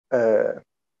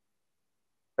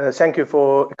Thank you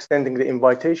for extending the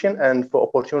invitation and for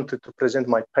opportunity to present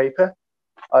my paper.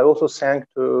 I also thank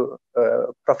to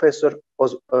Professor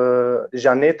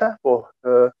Janeta for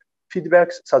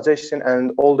feedbacks, suggestion,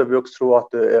 and all the work throughout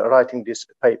writing this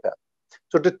paper.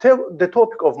 So the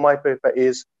topic of my paper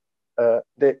is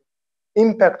the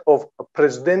impact of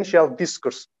presidential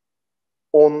discourse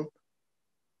on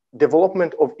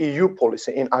development of EU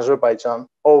policy in Azerbaijan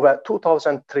over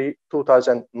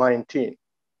 2003-2019.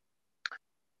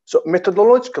 So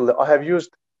methodologically, I have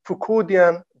used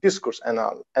Foucauldian discourse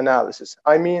analysis.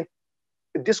 I mean,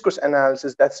 discourse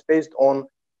analysis that's based on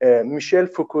Michel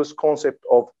Foucault's concept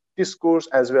of discourse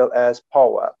as well as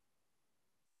power.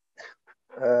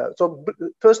 So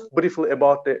first, briefly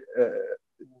about the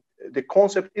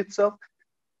concept itself.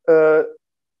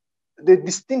 The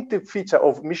distinctive feature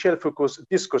of Michel Foucault's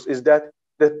discourse is that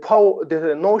the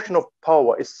notion of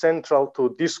power is central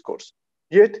to discourse.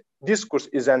 Yet, discourse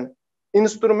is an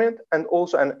instrument and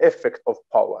also an effect of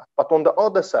power. But on the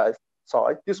other side,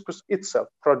 discourse itself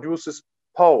produces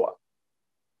power.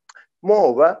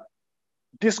 Moreover,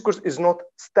 discourse is not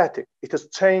static. It is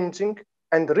changing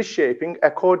and reshaping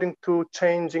according to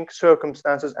changing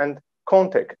circumstances and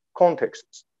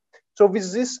contexts. So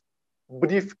with this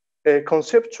brief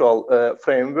conceptual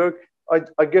framework,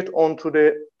 I get on to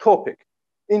the topic.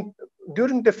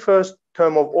 During the first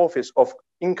term of office of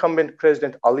incumbent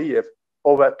President Aliyev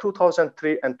over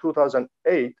 2003 and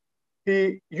 2008,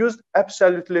 he used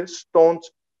absolutely staunch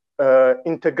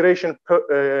integration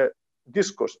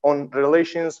discourse on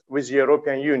relations with the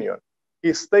European Union.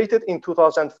 He stated in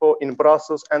 2004 in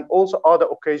Brussels and also other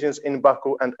occasions in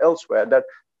Baku and elsewhere that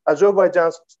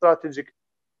Azerbaijan's strategic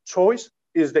choice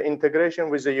is the integration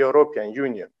with the European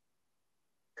Union.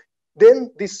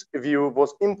 Then this view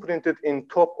was imprinted in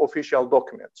top official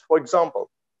documents. For example,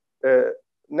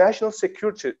 national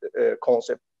security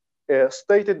concept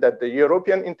stated that the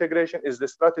European integration is the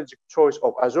strategic choice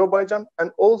of Azerbaijan,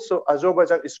 and also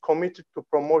Azerbaijan is committed to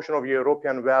promotion of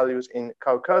European values in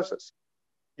Caucasus.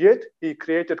 Yet he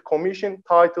created a commission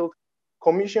titled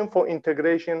Commission for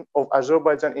Integration of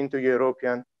Azerbaijan into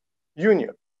European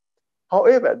Union.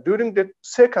 However, during the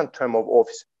second term of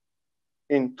office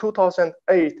in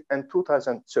 2008 and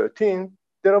 2013,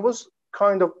 there was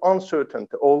kind of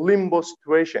uncertainty or limbo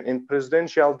situation in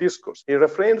presidential discourse. He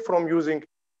refrained from using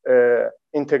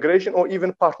integration or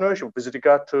even partnership with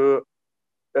regard to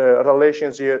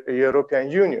relations with the European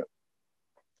Union.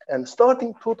 And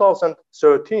starting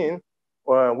 2013,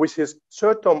 with his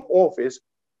third term office,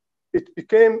 it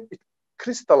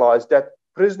crystallized that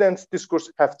President's discourse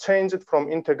have changed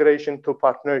from integration to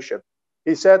partnership.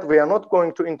 He said, we are not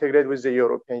going to integrate with the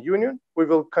European Union. We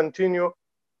will continue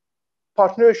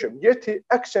partnership. Yet he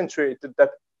accentuated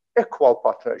that equal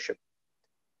partnership.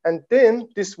 And then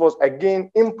this was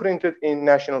again imprinted in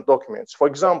national documents. For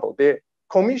example, the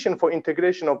Commission for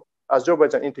Integration of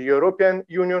Azerbaijan into European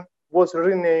Union was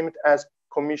renamed as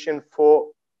Commission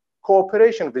for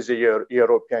Cooperation with the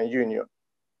European Union.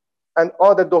 And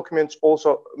other documents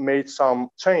also made some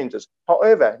changes.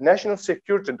 However, national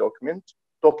security document,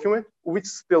 which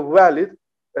is still valid,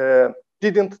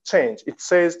 didn't change. It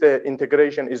says the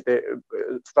integration is the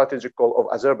strategic goal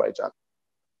of Azerbaijan.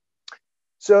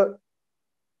 So,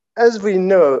 as we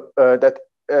know that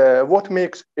what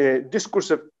makes a discourse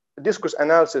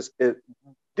analysis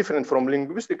different from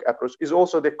linguistic approach is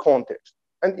also the context.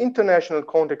 And international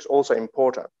context also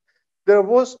important. There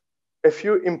was a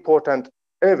few important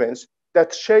events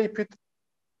that shaped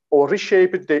or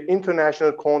reshaped the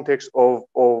international context of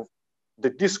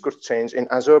the discourse change in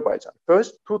Azerbaijan.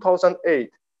 First, 2008,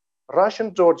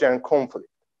 Russian-Georgian conflict,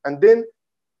 and then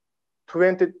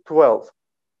 2012,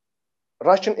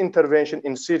 Russian intervention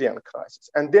in Syrian crisis,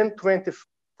 and then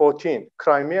 2014,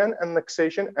 Crimean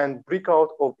annexation and breakout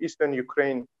of Eastern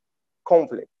Ukraine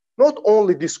conflict. Not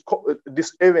only these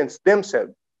events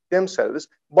themselves,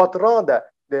 but rather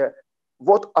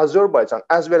what Azerbaijan,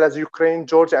 as well as Ukraine,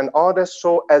 Georgia, and others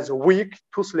saw as weak,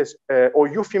 toothless, or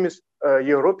euphemist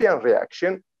European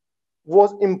reaction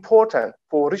was important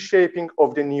for reshaping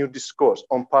of the new discourse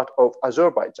on part of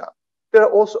Azerbaijan. There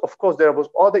are also, of course, there was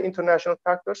other international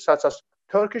factors such as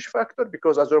Turkish factor,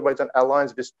 because Azerbaijan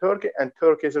aligns with Turkey, and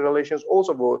Turkey's relations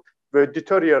also were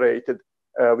deteriorated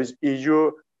with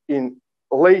EU in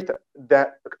later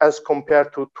that as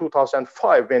compared to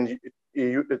 2005 when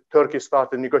Turkey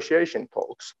started negotiation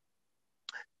talks.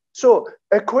 So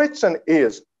a question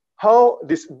is how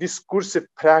this discursive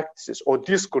practices or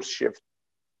discourse shift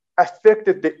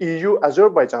affected the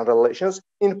EU-Azerbaijan relations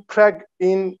in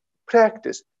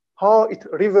practice, how it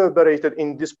reverberated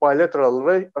in this bilateral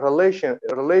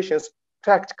relations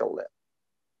practically.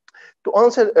 To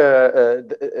answer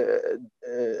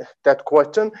that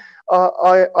question,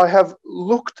 I have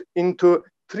looked into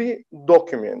 3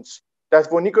 documents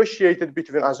that were negotiated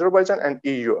between Azerbaijan and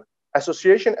EU: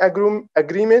 association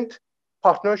agreement,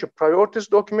 partnership priorities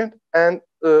document, and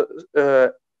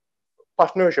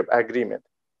partnership agreement.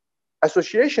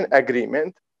 Association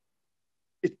agreement,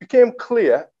 it became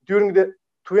clear during the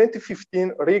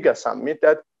 2015 Riga summit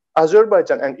that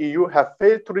Azerbaijan and EU have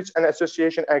failed to reach an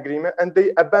association agreement and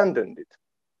they abandoned it.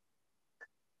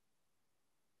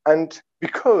 And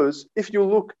because if you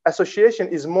look, association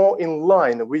is more in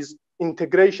line with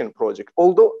integration project,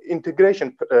 although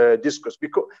integration discourse,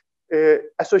 because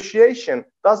association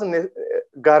doesn't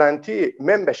guarantee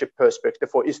membership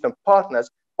perspective for Eastern partners,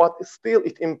 but still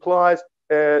it implies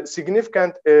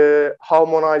significant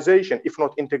harmonization, if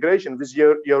not integration, with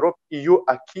Europe, EU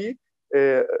acquis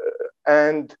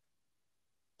and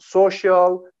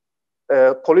social,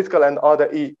 political, and other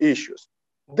issues.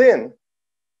 Then,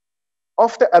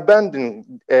 after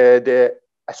abandoning the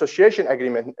association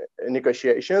agreement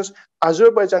negotiations,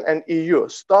 Azerbaijan and EU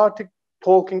started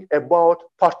talking about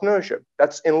partnership.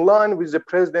 That's in line with the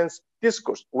president's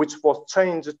discourse, which was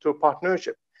changed to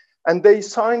partnership. And they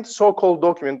signed so-called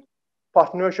document,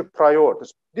 partnership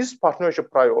priorities. These partnership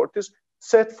priorities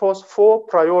set forth 4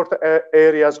 priority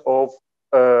areas of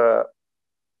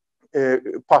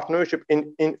partnership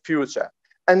in future.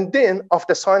 And then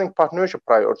after signing partnership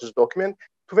priorities document,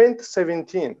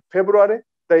 2017 February,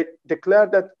 they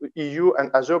declared that EU and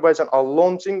Azerbaijan are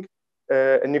launching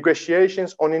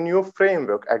negotiations on a new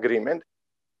framework agreement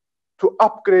to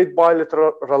upgrade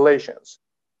bilateral relations.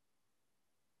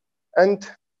 And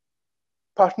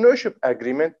partnership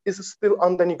agreement is still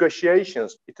under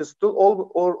negotiations. It is still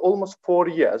almost 4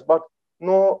 years, but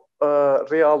no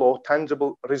real or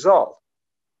tangible result.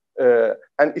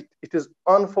 And it is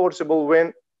unforeseeable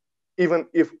when, even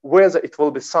if whether it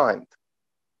will be signed.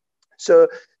 So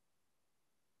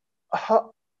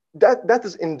that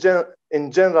is in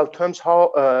general terms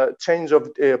how change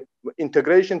of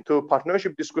integration to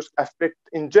partnership discourse affect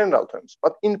in general terms.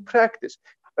 But in practice,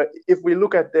 if we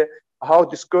look at how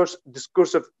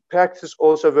discursive practices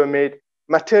also were made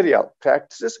material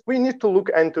practices, we need to look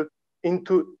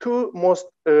into 2 most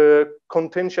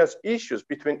contentious issues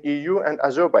between EU and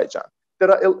Azerbaijan.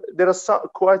 There are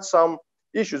quite some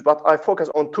issues, but I focus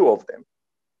on 2 of them.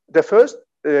 The first,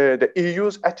 the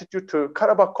EU's attitude to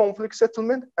Karabakh conflict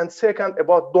settlement, and second,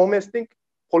 about domestic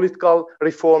political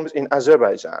reforms in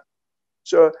Azerbaijan.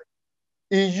 So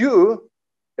EU,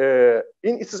 in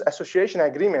its association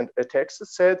agreement text,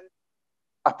 said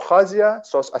Abkhazia,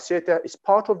 South Ossetia is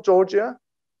part of Georgia,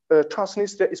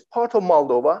 Transnistria is part of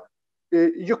Moldova,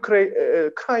 Ukraine,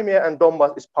 Crimea and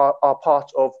Donbass are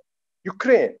part of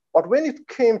Ukraine. But when it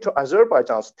came to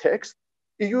Azerbaijan's text,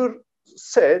 EU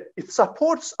said it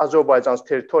supports Azerbaijan's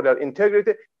territorial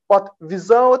integrity, but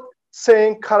without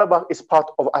saying Karabakh is part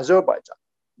of Azerbaijan.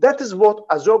 That is what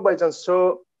Azerbaijan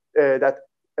saw that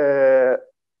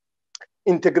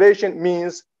integration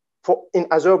means in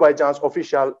Azerbaijan's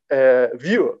official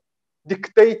view,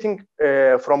 dictating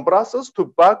from Brussels to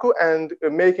Baku and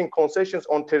making concessions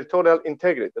on territorial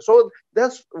integrity. So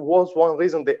that was one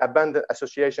reason they abandoned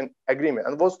association agreement,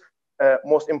 and was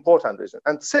most important reason.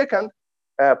 And second,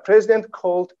 President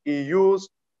called EU's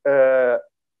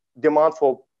demand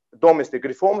for domestic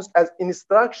reforms as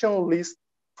instruction list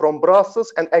from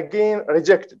Brussels, and again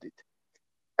rejected it.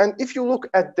 And if you look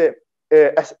at the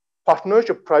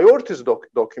partnership priorities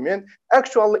document,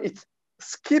 actually it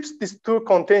skips these 2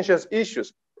 contentious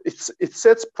issues. It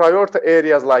sets priority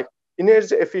areas like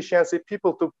energy efficiency,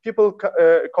 people-to-people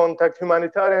contact,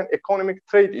 humanitarian, economic,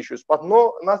 trade issues, but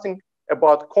nothing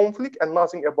about conflict and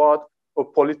nothing about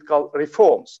political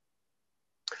reforms.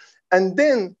 And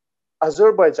then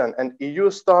Azerbaijan and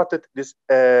EU started this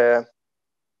the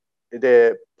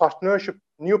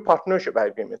new partnership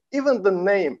agreement. Even the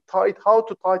name, how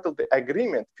to title the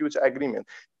agreement, future agreement,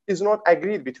 is not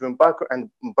agreed between Baku and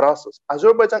Brussels.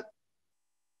 Azerbaijan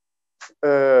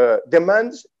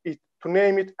demands it to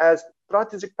name it as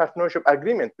strategic partnership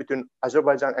agreement between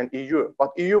Azerbaijan and EU,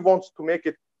 but EU wants to make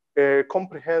it a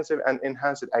comprehensive and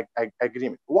enhanced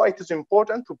agreement. Why it is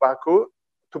important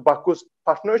to Baku's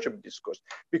partnership discourse?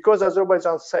 Because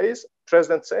Azerbaijan says,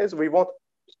 President says, we want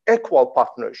equal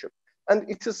partnership. And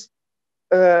it is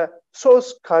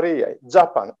South Korea,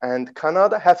 Japan, and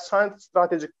Canada have signed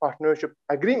strategic partnership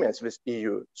agreements with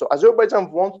EU. So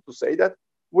Azerbaijan wants to say that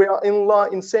we are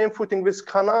in same footing with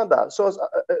Canada, South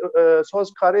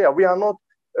Korea. We are not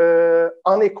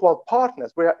unequal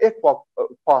partners. We are equal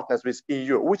partners with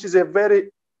EU, which is a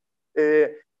very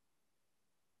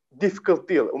difficult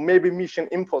deal, or maybe mission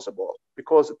impossible,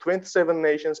 because 27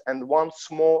 nations and one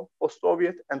small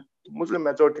post-Soviet and Muslim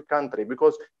majority country,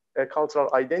 because cultural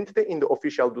identity in the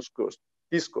official discourse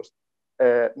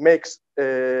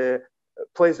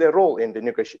plays a role in the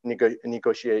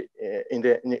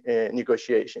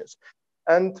negotiations.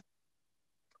 And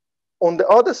on the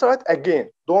other side, again,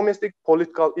 domestic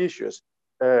political issues.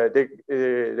 In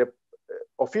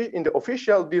the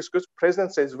official discourse, President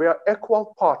says we are equal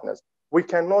partners. We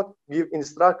cannot give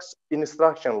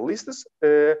instruction lists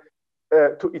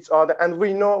to each other, and we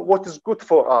know what is good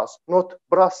for us, not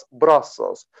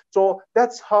Brussels. So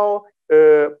that's how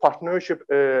partnership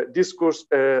discourse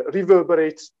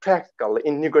reverberates practically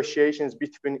in negotiations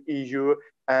between EU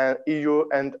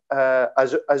and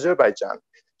Azerbaijan.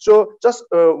 So just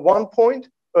one point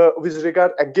with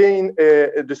regard again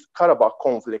this Karabakh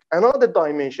conflict. Another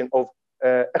dimension of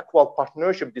equal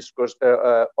partnership discourse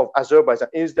of Azerbaijan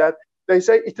is that they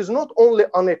say it is not only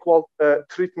unequal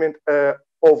treatment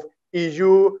of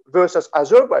EU versus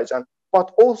Azerbaijan,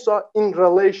 but also in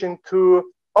relation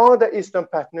to other Eastern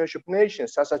Partnership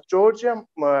nations such as Georgia,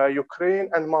 Ukraine,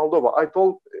 and Moldova. I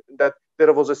told that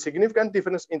there was a significant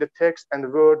difference in the text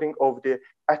and wording of the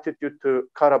attitude to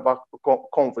Karabakh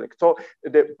conflict. So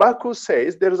the Baku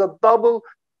says there is a double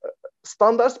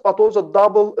standards, but also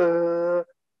double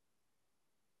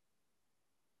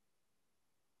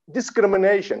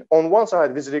discrimination on one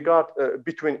side with regard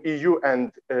between EU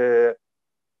and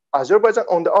Azerbaijan,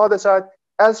 on the other side,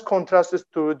 as contrasted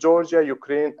to Georgia,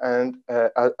 Ukraine, and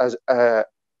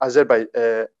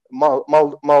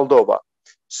Moldova.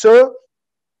 So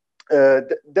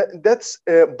that's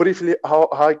briefly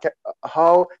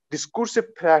how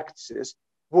discursive practices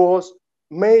was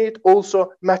made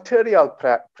also material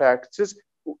practices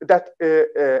that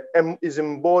is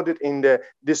embodied in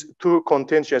these two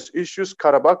contentious issues,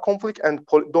 Karabakh conflict and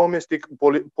domestic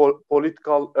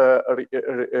political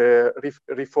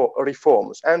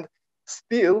reforms. And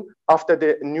still, after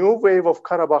the new wave of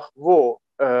Karabakh war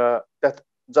that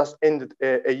just ended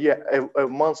a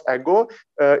month ago,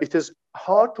 it is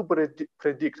hard to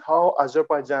predict how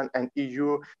Azerbaijan and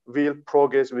EU will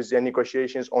progress with the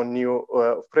negotiations on new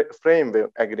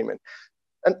framework agreement.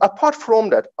 And apart from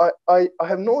that, I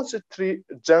have noticed three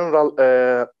general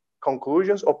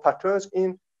conclusions or patterns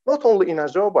in not only in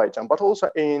Azerbaijan, but also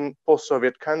in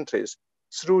post-Soviet countries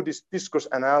through this discourse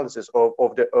analysis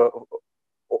of the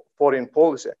foreign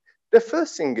policy. The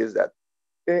first thing is that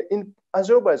in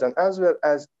Azerbaijan, as well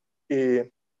as a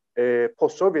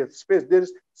post-Soviet space, there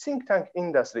is think tank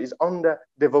industry is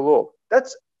underdeveloped.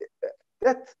 That's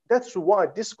why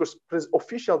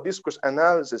official discourse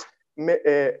analysis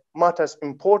matters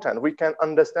important. We can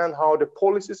understand how the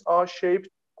policies are shaped,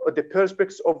 the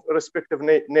perspectives of respective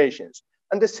nations.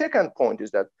 And the second point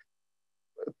is that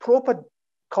proper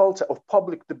culture of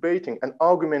public debating and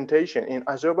argumentation in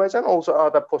Azerbaijan, also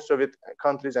other post-Soviet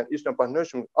countries and Eastern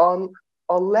Partnership are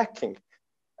lacking.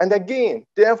 And again,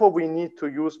 therefore, we need to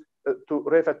use to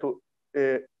refer to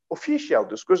official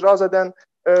discourse rather than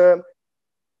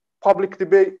public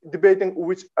debating,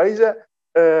 which either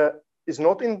is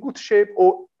not in good shape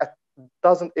or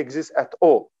doesn't exist at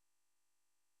all.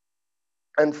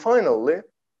 And finally,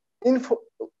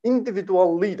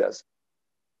 individual leaders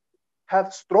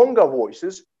have stronger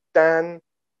voices than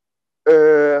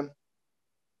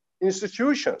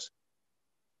institutions.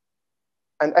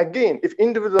 And again, if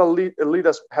individual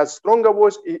leaders have stronger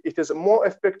voice, it is more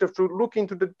effective to look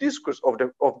into the discourse of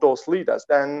those leaders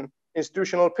than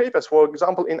institutional papers. For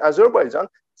example, in Azerbaijan,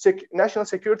 national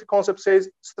security concept says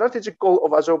strategic goal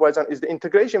of Azerbaijan is the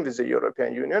integration with the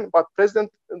European Union, but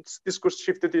President's discourse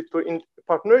shifted it to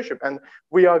partnership, and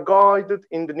we are guided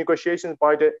in the negotiations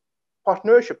by the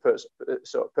partnership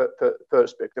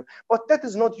perspective. But that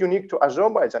is not unique to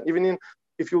Azerbaijan. Even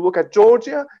if you look at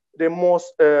Georgia, the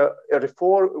most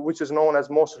reform, which is known as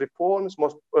most reforms,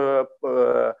 most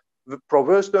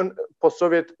pro-Western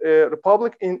post-Soviet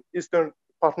republic in Eastern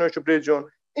Partnership region,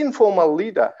 informal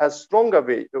leader has stronger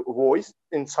voice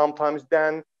in sometimes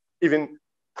than even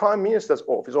prime minister's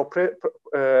office or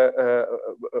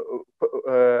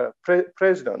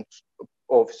president's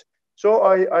office. So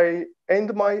I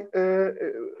end my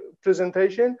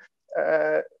presentation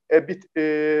a bit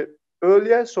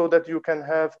earlier so that you can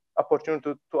have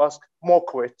opportunity to ask more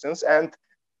questions and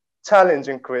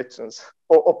challenging questions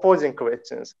or opposing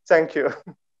questions. Thank you.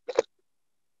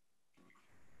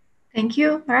 Thank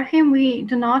you, Rahim. We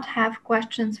do not have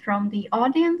questions from the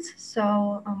audience.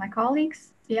 So my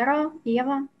colleagues, Piero,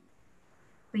 Eva,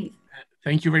 please.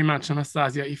 Thank you very much,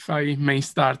 Anastasia. If I may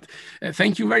start.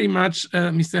 Thank you very much,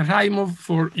 Mr. Rahimov,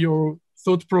 for your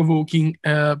thought-provoking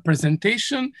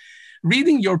presentation.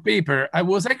 reading your paper, I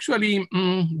was actually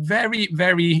very,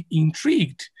 very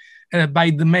intrigued by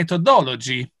the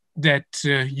methodology that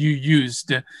you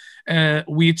used,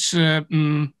 which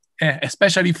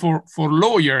especially for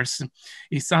lawyers,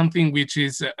 is something which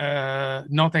is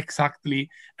not exactly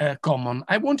common.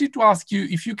 I wanted to ask you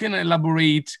if you can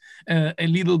elaborate a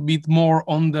little bit more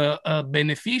on the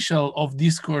beneficial of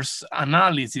discourse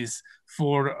analysis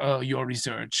for your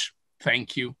research.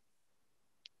 Thank you.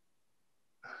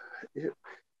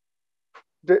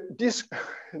 The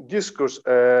discourse,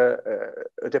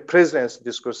 the president's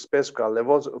discourse specifically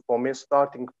was for me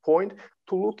starting point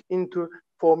to look into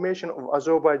formation of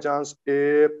Azerbaijan's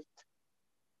EU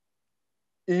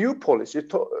policy,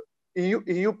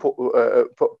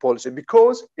 policy,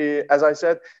 because as I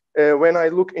said, when I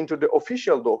look into the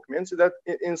official documents, that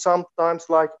in sometimes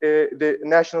like the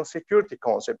national security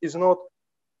concept is not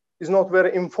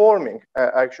very informing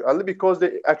actually, because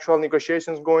the actual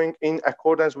negotiations going in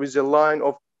accordance with the line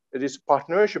of this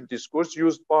partnership discourse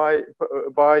used by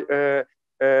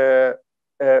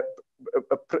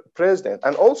president.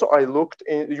 And also I looked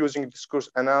in using discourse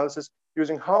analysis,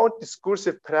 using how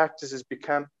discursive practices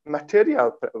become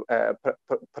material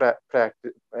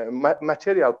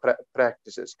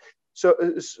practices. So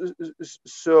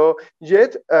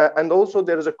yet, and also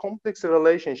there is a complex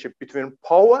relationship between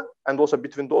power and also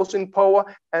between those in power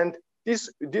and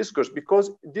this discourse, because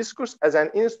discourse as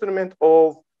an instrument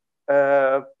of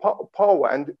power,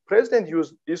 and president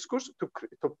used discourse to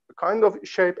kind of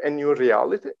shape a new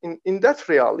reality. In that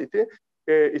reality,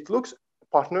 it looks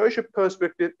partnership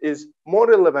perspective is more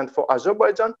relevant for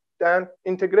Azerbaijan than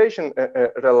integration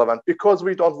relevant, because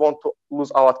we don't want to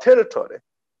lose our territory.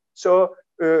 So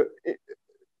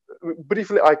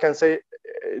briefly, I can say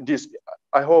this.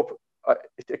 I hope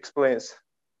it explains.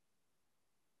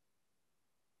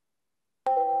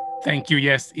 Thank you.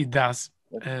 Yes, it does.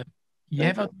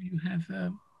 Yeva, do you have?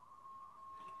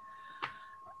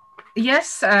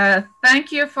 Yes,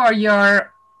 thank you for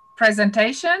your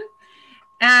presentation.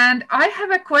 And I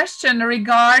have a question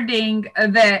regarding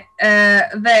the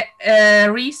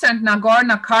recent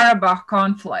Nagorno-Karabakh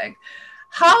conflict.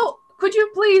 Could you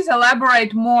please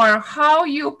elaborate more how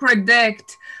you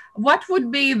predict what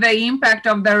would be the impact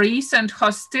of the recent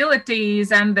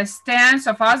hostilities and the stance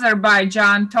of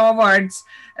Azerbaijan towards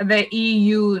the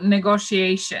EU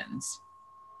negotiations?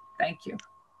 Thank you.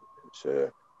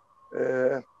 So,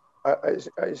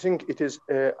 I think it is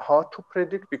hard to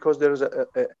predict, because there is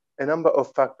a number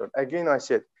of factors. Again, I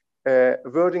said,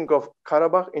 wording of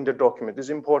Karabakh in the document is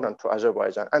important to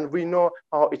Azerbaijan, and we know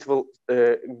how it will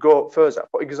go further.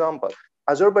 For example,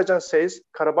 Azerbaijan says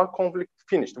Karabakh conflict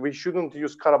finished. We shouldn't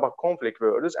use Karabakh conflict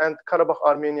words, and Karabakh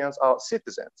Armenians are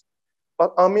citizens.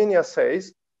 But Armenia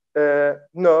says,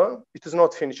 no, it is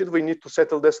not finished. We need to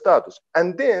settle the status.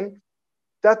 And then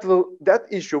that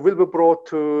issue will be brought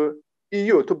to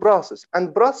EU, to Brussels.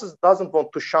 And Brussels doesn't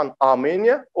want to shun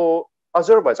Armenia or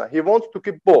Azerbaijan. He wants to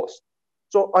keep both.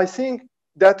 So I think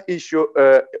that issue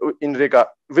in Riga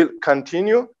will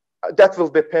continue. That will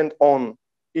depend on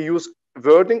EU's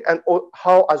wording and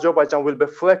how Azerbaijan will be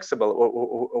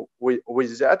flexible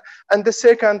with that. And the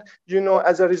second,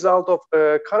 as a result of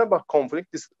Karabakh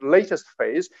conflict, this latest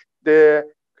phase, the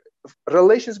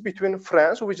relations between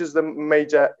France, which is the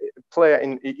major player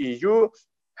in the EU,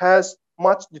 has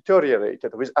much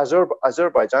deteriorated with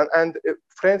Azerbaijan. And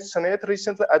French Senate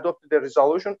recently adopted a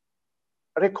resolution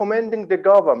recommending the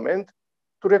government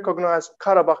to recognize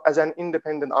Karabakh as an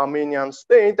independent Armenian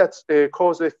state. That's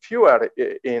caused a furor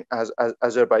in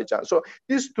Azerbaijan. So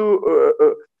these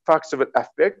two facts will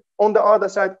affect. On the other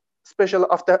side, especially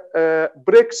after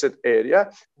Brexit area,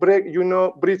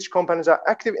 British companies are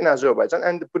active in Azerbaijan,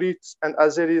 and the Brits and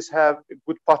Azeris have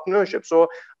good partnership. So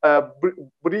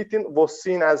Britain was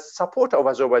seen as supporter of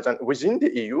Azerbaijan within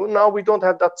the EU. Now we don't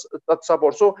have that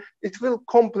support. So it will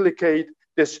complicate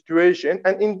the situation.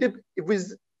 And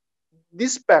with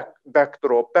this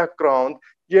background,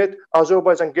 yet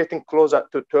Azerbaijan getting closer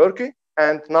to Turkey,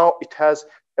 and now it has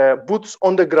boots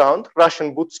on the ground,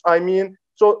 Russian boots, I mean.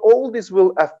 So all this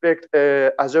will affect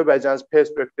Azerbaijan's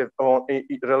perspective on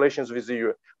relations with the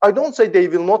EU. I don't say they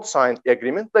will not sign the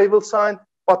agreement. They will sign,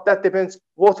 but that depends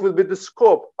what will be the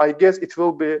scope. I guess it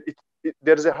will be,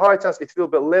 there is a high chance it will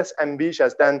be less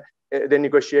ambitious than the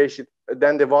negotiation,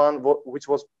 than the one which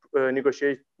was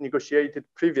negotiated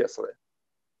previously.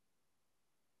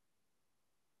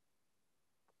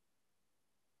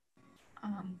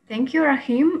 Thank you,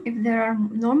 Rahim. If there are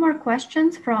no more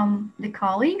questions from the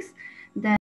colleagues, then